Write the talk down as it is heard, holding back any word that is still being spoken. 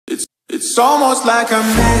It's almost like I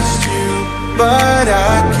missed you, but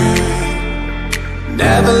I could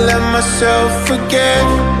never let myself forget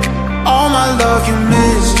all my love you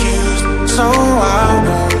misused, so I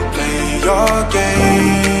won't play your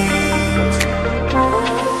games.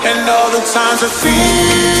 And all the times I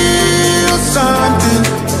feel something,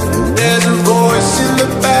 there's a voice in the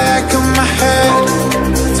back of my head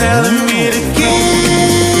telling me to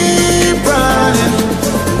keep running,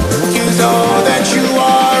 'cause all that you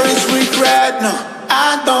are is regret. No,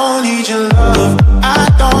 I don't need your love, I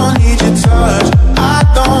don't need your touch, I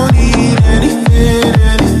don't need anything,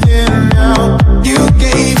 anything now. You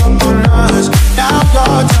gave up on us, now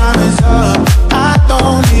your time is up. I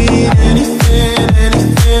don't need anything,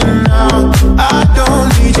 anything now. I don't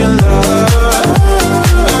need your love,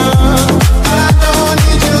 I don't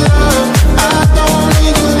need your love, I don't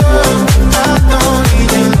need your love, I don't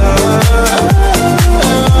need your love,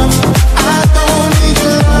 I don't need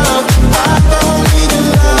your love, I don't need your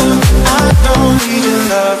love, I don't need your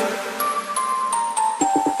love.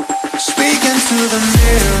 Speaking to the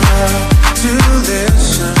mirror to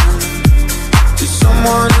listen to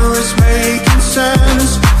someone who is making sense.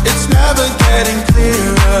 It's never getting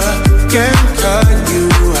clearer, can't cut you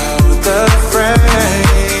out the frame.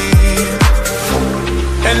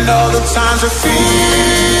 And all the times I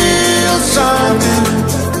feel something,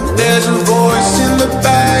 there's a voice in the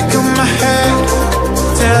back of my head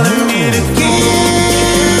telling me to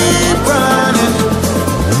keep running,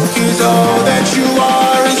 'cause all that you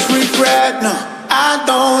are is regret. No, I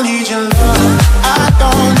don't need your love, I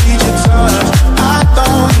don't need your touch, I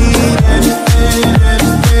don't need anything,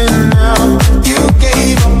 anything now. You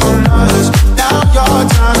gave up on us, now your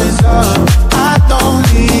time is up. I don't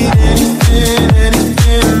need anything,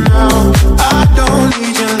 anything now. I don't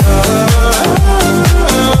need your love,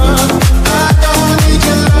 I don't need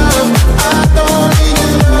your love, I don't need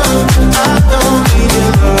your love, I don't need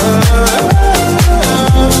your love,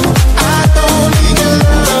 I don't need your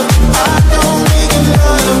love, I don't need your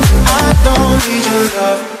love, I don't need your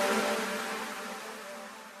love.